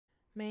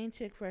Main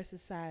Chick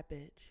versus Side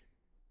Bitch.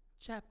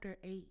 Chapter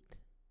 8.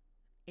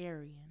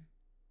 Ariane.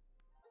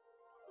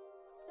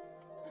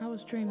 I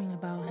was dreaming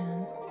about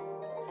him,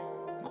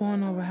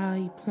 going over how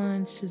he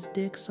plunged his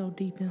dick so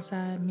deep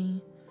inside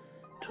me,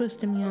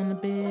 twisting me on the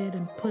bed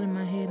and putting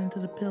my head into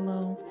the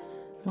pillow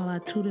while I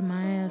tooted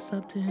my ass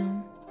up to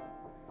him.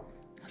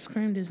 I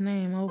screamed his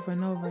name over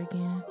and over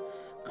again,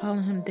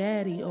 calling him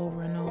daddy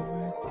over and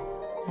over,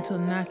 until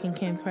knocking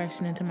came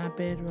crashing into my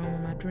bedroom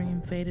and my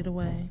dream faded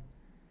away.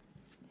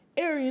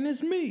 "Ariane,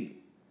 it's me!"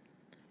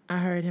 I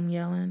heard him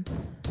yelling,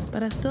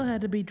 but I still had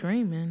to be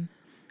dreaming.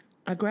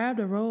 I grabbed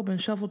a robe and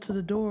shuffled to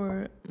the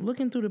door,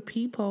 looking through the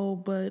peephole,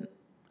 but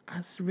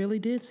I really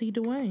did see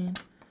Dwayne.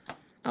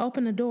 I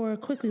opened the door,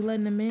 quickly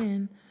letting him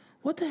in.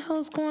 "What the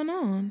hell is going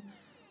on?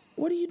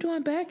 What are you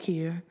doing back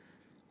here?"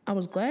 I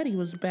was glad he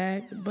was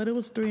back, but it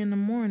was 3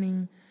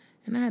 a.m,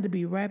 and I had to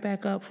be right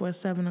back up for a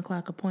 7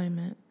 o'clock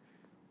appointment.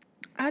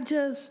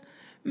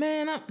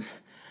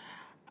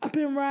 I've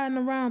been riding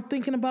around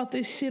thinking about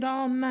this shit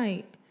all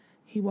night.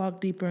 He walked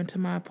deeper into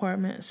my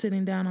apartment,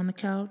 sitting down on the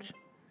couch.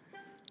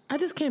 "I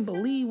just can't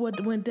believe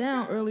what went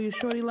down earlier,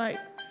 shorty. Like,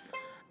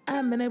 I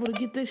haven't been able to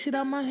get this shit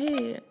out my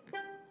head."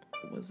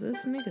 Was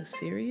this nigga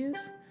serious?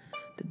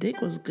 The dick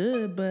was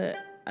good, but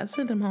I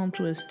sent him home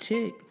to his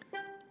chick.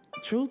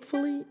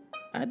 Truthfully,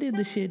 I did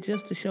the shit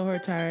just to show her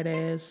tired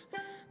ass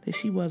that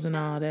she wasn't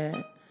all that.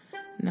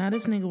 Now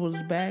this nigga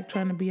was back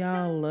trying to be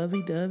all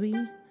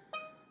lovey-dovey.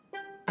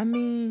 I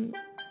mean,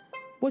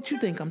 what you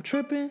think, I'm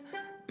tripping?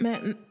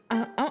 Man,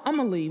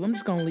 I'ma leave. I'm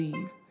just gonna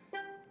leave.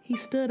 He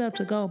stood up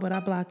to go, but I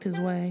blocked his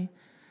way.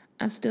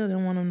 I still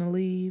didn't want him to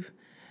leave.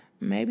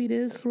 Maybe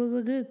this was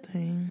a good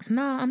thing.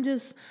 Nah, I'm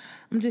just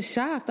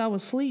shocked. I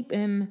was asleep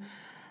and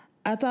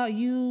I thought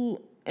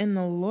you and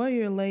the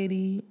lawyer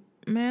lady,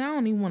 man, I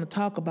don't even want to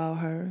talk about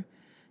her.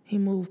 He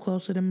moved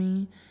closer to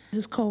me,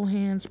 his cold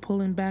hands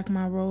pulling back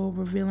my robe,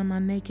 revealing my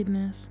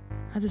nakedness.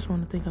 "I just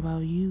want to think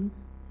about you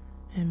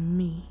and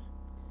me,"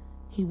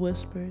 he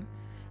whispered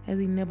as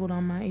he nibbled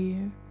on my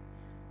ear.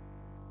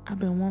 "I've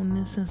been wanting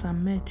this since I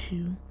met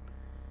you,"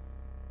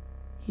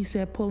 he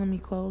said, pulling me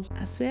close.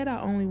 I said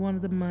I only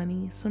wanted the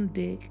money, some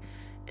dick,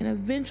 and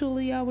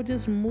eventually I would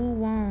just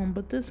move on,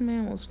 but this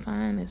man was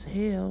fine as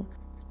hell.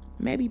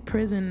 Maybe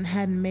prison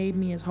hadn't made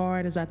me as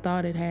hard as I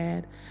thought it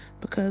had,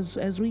 because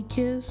as we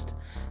kissed,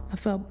 I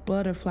felt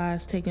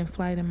butterflies taking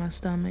flight in my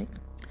stomach.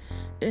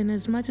 And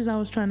as much as I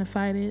was trying to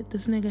fight it,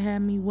 this nigga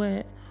had me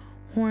wet,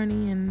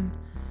 horny, and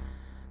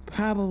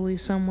probably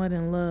somewhat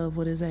in love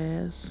with his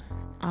ass,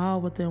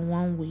 all within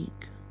 1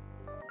 week.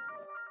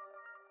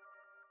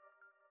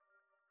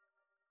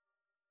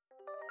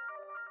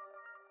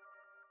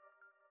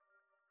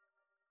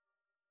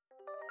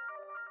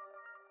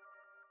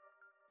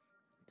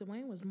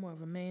 Dwayne was more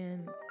of a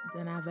man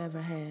than I've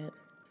ever had.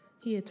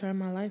 He had turned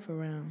my life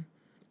around.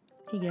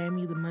 He gave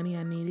me the money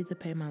I needed to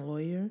pay my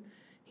lawyer.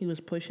 He was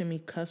pushing me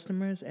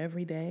customers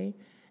every day,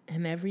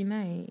 and every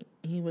night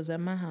he was at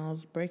my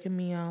house breaking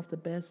me off the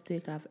best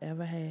dick I've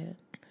ever had.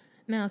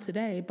 Now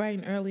today, bright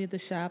and early at the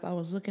shop, I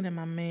was looking at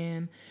my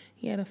man.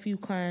 He had a few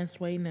clients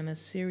waiting and a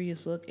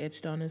serious look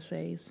etched on his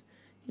face.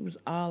 He was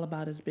all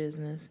about his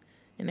business,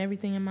 and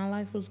everything in my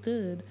life was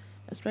good,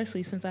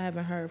 especially since I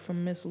haven't heard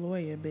from Miss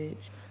Lawyer,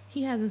 bitch.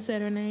 He hasn't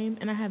said her name,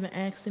 and I haven't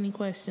asked any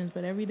questions,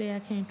 but every day I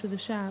came to the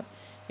shop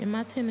in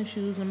my tennis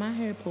shoes and my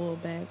hair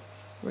pulled back,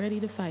 ready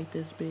to fight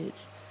this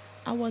bitch.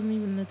 I wasn't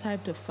even the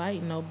type to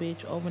fight no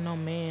bitch over no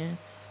man,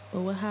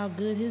 but with how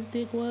good his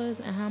dick was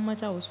and how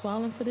much I was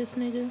falling for this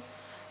nigga,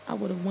 I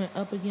would have went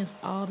up against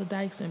all the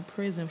dykes in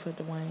prison for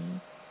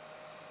Dwayne.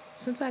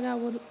 Since I got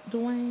with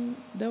Dwayne,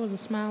 there was a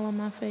smile on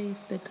my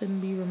face that couldn't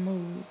be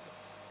removed.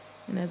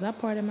 And as I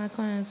parted my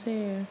client's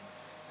hair,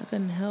 I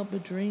couldn't help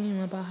but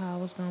dream about how I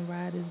was going to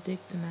ride his dick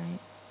tonight.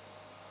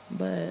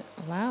 But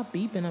a loud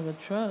beeping of a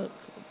truck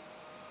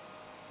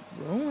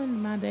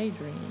ruined my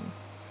daydream.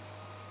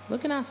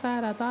 Looking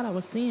outside, I thought I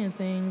was seeing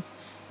things,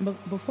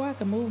 but before I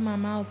could move my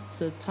mouth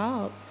to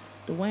talk,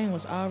 Dwayne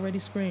was already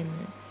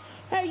screaming,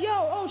 "Hey, yo,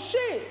 oh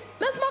shit,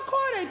 that's my car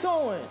they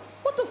towing.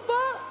 What the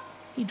fuck?"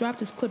 He dropped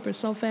his clipper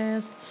so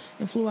fast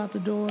and flew out the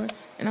door,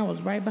 and I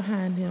was right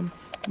behind him,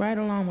 right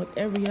along with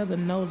every other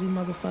nosy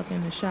motherfucker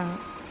in the shop.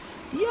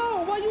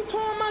 "Yo, why you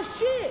towing my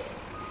shit?"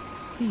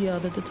 he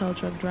yelled at the tow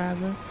truck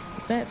driver.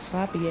 The fat,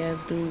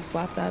 sloppy-ass dude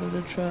flopped out of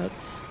the truck,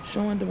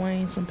 showing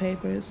Dwayne some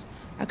papers.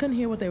 I couldn't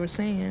hear what they were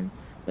saying,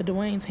 but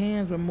Dwayne's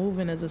hands were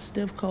moving as a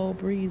stiff, cold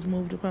breeze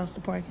moved across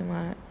the parking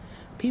lot.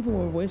 People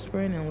were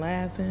whispering and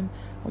laughing.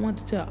 I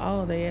wanted to tell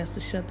all of their ass to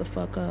shut the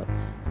fuck up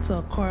until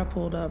a car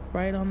pulled up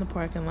right on the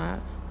parking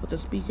lot with the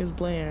speakers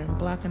blaring,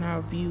 blocking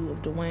our view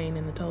of Dwayne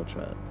in the tow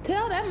truck.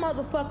 "Tell that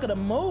motherfucker to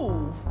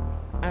move,"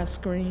 I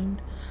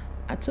screamed.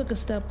 I took a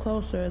step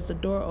closer as the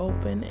door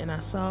opened and I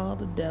saw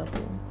the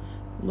devil,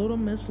 little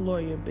Miss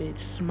Lawyer bitch,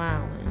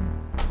 smiling.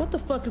 "What the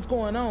fuck is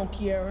going on,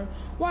 Kiara?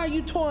 Why are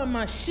you towing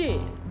my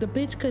shit?" The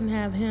bitch couldn't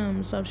have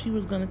him, so she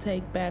was gonna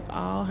take back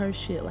all her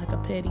shit like a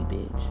petty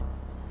bitch.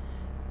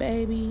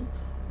 "Baby,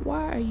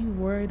 why are you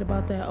worried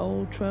about that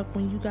old truck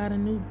when you got a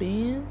new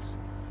Benz?"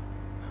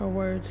 Her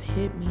words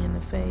hit me in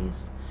the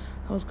face.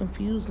 I was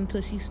confused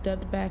until she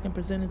stepped back and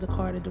presented the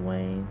car to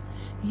Dwayne.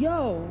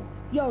 Yo,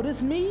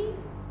 this me?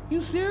 You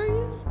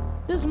serious?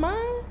 This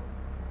mine?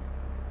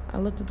 I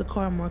looked at the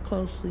car more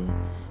closely.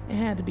 It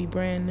had to be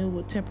brand new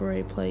with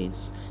temporary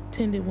plates,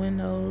 tinted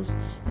windows,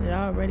 and it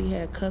already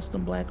had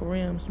custom black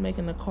rims,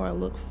 making the car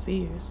look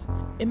fierce.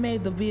 It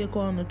made the vehicle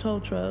on the tow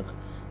truck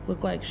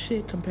look like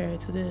shit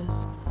compared to this.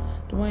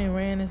 Dwayne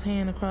ran his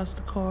hand across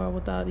the car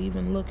without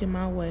even looking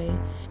my way,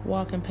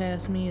 walking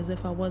past me as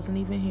if I wasn't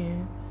even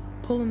here.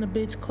 Pulling the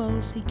bitch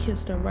close, he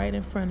kissed her right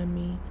in front of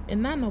me,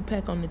 and not no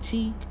peck on the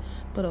cheek,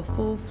 but a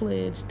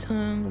full-fledged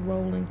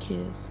tongue-rolling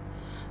kiss.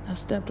 I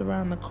stepped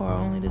around the car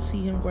only to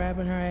see him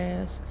grabbing her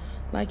ass,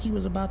 like he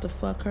was about to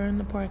fuck her in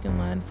the parking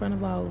lot in front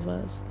of all of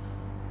us.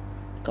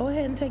 Go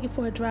ahead and take it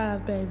for a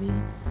drive, baby.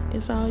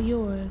 It's all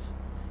yours,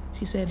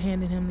 she said,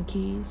 handing him the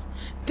keys.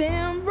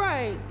 Damn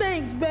right.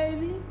 Thanks,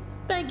 baby.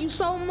 Thank you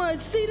so much.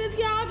 See this,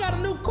 y'all? I got a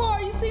new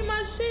car. You see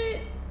my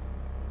shit?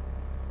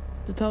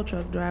 The tow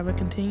truck driver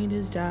continued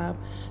his job,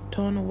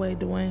 towing away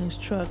Dwayne's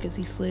truck as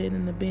he slid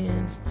in the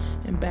bins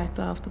and backed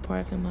off the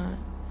parking lot.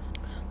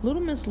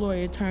 Little Miss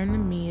Lawyer turned to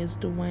me as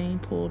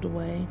Dwayne pulled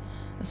away,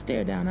 a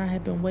stare down I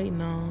had been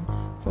waiting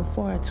on for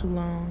far too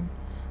long.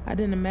 I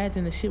didn't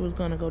imagine the shit was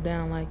gonna go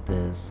down like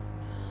this.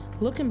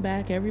 Looking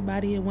back,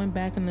 everybody had went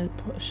back in the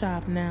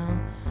shop now.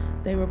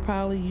 They were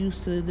probably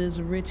used to this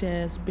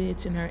rich-ass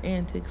bitch and her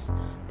antics,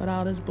 but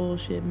all this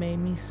bullshit made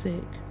me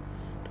sick.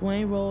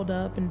 Dwayne rolled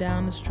up and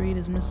down the street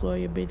as Miss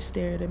Lawyer bitch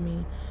stared at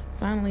me.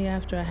 Finally,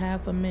 after a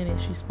half a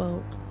minute, she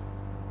spoke.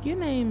 Your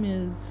name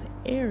is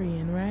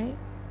Ariane, right?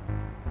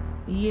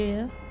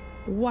 Yeah.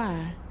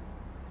 Why?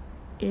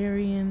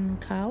 Ariane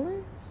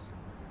Collins?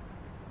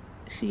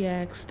 She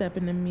asked,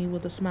 stepping to me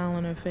with a smile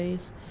on her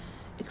face.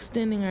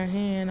 Extending her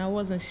hand, I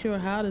wasn't sure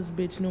how this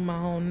bitch knew my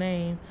whole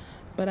name,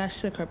 but I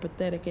shook her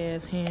pathetic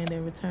ass hand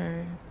in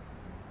return.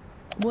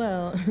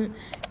 Well,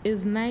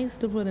 it's nice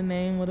to put a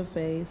name with a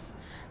face.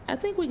 I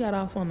think we got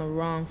off on the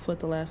wrong foot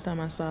the last time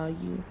I saw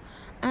you.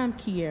 I'm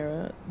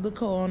Kiera, the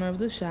co-owner of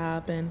the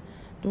shop and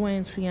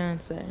Dwayne's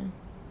fiance.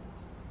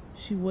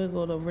 She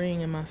wiggled a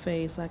ring in my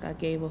face like I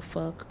gave a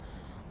fuck.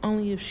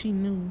 Only if she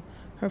knew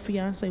her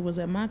fiance was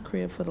at my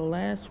crib for the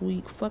last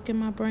week fucking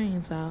my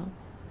brains out.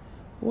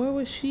 Where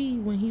was she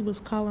when he was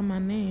calling my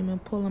name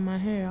and pulling my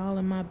hair all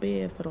in my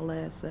bed for the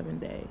last 7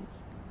 days?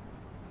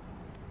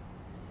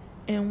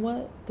 And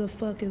what the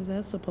fuck is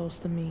that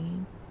supposed to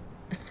mean?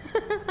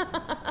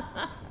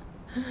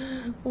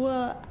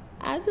 Well,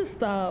 I just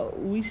thought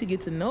we should get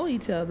to know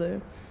each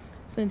other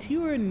since you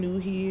were new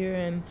here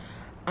and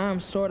I'm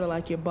sort of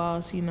like your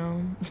boss, you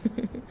know.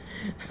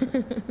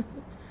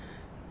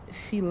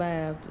 She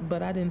laughed,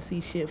 but I didn't see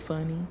shit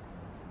funny.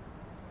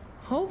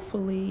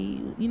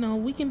 Hopefully,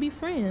 we can be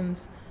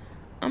friends.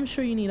 I'm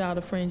sure you need all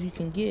the friends you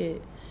can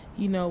get,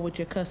 with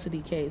your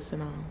custody case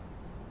and all.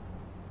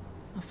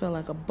 I felt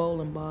like a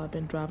bowling ball had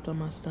been dropped on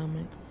my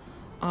stomach.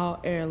 All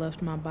air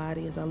left my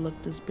body as I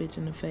looked this bitch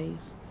in the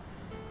face.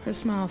 Her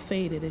smile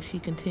faded as she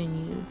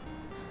continued.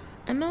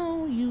 I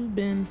know you've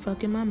been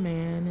fucking my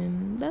man,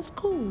 and that's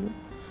cool.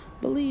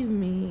 Believe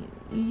me,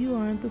 you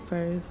aren't the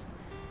first,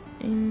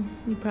 and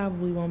you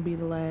probably won't be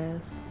the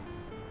last.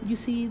 You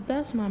see,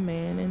 that's my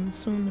man, and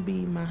soon to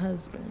be my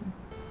husband.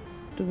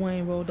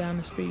 Dwayne rolled down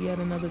the street yet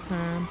another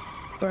time,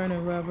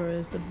 burning rubber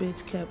as the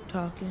bitch kept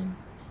talking.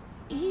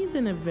 He's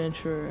an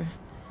adventurer.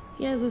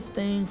 He has this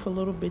thing for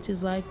little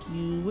bitches like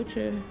you, which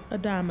are a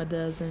dime a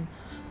dozen.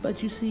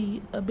 But you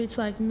see, a bitch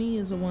like me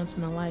is a once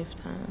in a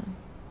lifetime.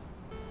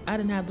 I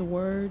didn't have the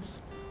words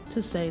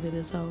to say to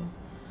this hoe.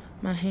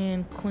 My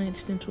hand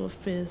clenched into a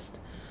fist,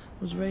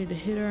 was ready to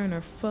hit her in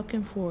her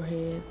fucking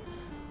forehead,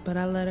 but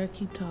I let her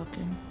keep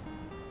talking.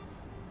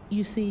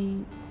 You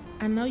see,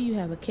 I know you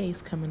have a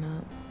case coming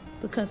up.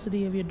 The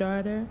custody of your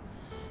daughter.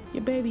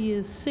 Your baby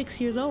is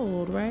 6 years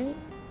old, right?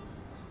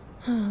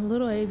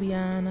 Little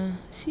Aviana,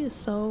 she is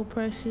so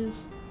precious.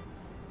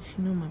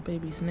 She knew my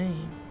baby's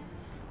name.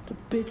 The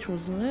bitch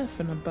was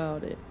laughing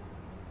about it.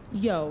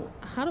 Yo,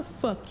 how the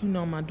fuck you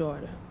know my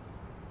daughter?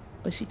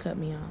 But she cut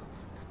me off.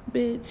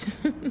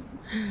 Bitch,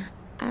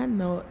 I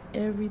know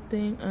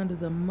everything under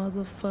the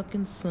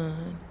motherfucking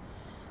sun.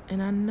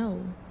 And I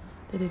know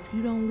that if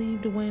you don't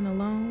leave Dwayne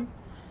alone,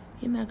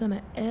 you're not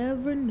gonna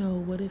ever know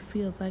what it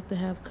feels like to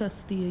have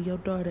custody of your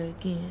daughter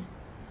again.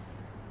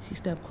 She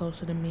stepped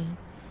closer to me.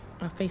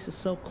 Our faces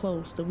so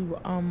close that we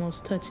were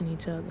almost touching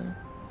each other.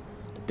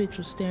 The bitch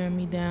was staring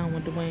me down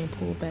when Dwayne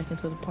pulled back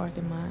into the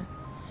parking lot.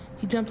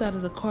 He jumped out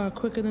of the car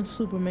quicker than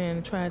Superman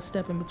and tried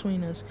stepping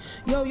between us.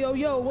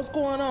 Yo, what's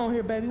going on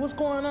here, baby? What's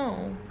going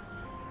on?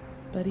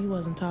 But he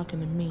wasn't talking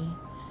to me.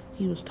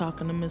 He was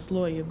talking to Miss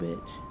Lawyer,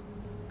 bitch.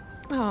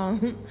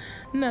 Oh,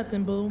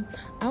 nothing, boo.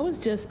 I was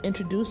just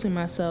introducing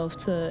myself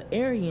to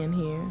Ariane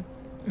here.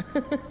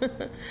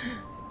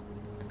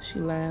 She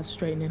laughed,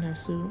 straightening her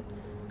suit.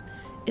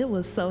 It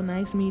was so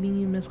nice meeting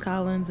you, Miss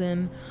Collins,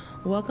 and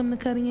welcome to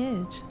Cutting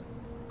Edge.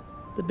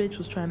 The bitch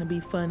was trying to be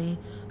funny,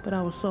 but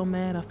I was so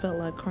mad I felt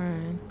like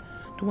crying.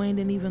 Dwayne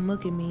didn't even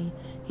look at me.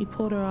 He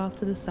pulled her off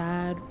to the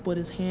side with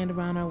his hand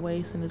around her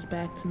waist and his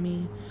back to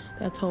me.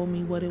 That told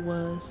me what it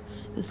was.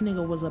 This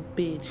nigga was a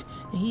bitch,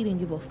 and he didn't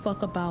give a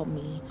fuck about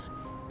me.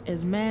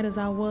 As mad as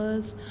I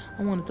was,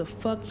 I wanted to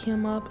fuck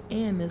him up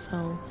and this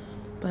hoe,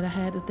 but I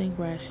had to think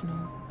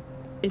rational.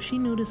 If she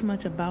knew this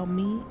much about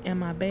me and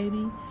my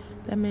baby,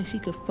 that meant she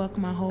could fuck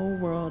my whole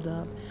world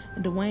up,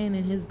 and Dwayne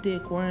and his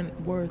dick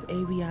weren't worth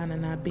Ariane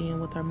not being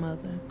with her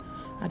mother.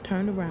 I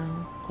turned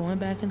around, going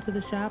back into the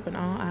shop, and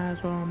all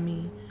eyes were on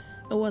me.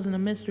 It wasn't a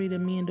mystery that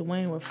me and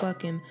Dwayne were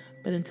fucking,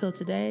 but until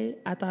today,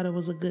 I thought it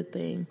was a good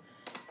thing.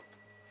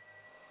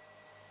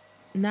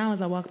 Now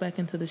as I walked back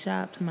into the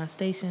shop to my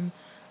station,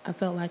 I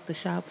felt like the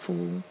shop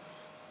fool,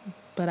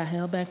 but I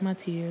held back my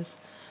tears,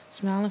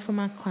 smiling for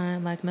my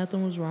client like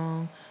nothing was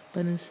wrong,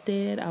 but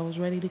instead I was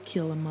ready to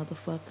kill a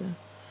motherfucker.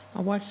 I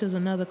watched as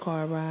another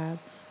car arrived,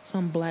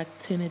 some black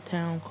tinted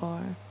town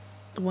car.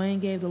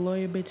 Dwayne gave the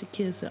lawyer bitch a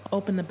kiss and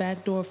opened the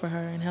back door for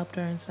her and helped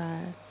her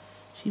inside.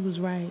 She was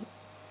right.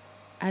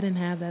 I didn't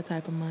have that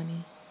type of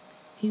money.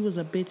 He was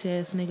a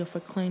bitch-ass nigga for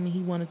claiming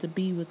he wanted to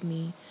be with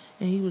me,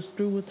 and he was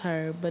through with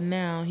her, but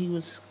now he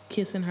was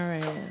kissing her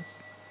ass.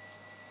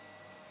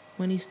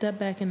 When he stepped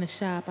back in the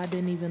shop, I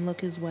didn't even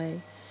look his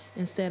way.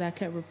 Instead, I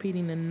kept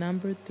repeating the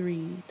number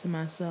 3 to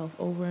myself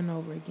over and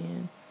over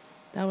again.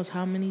 That was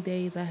how many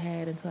days I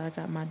had until I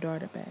got my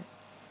daughter back.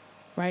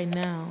 Right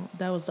now,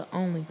 that was the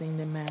only thing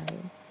that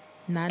mattered.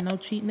 Not no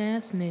cheating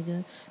ass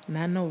nigga,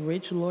 not no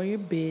rich lawyer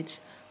bitch,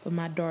 but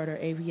my daughter,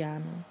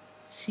 Ariane.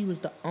 She was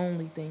the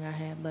only thing I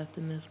had left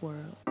in this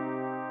world.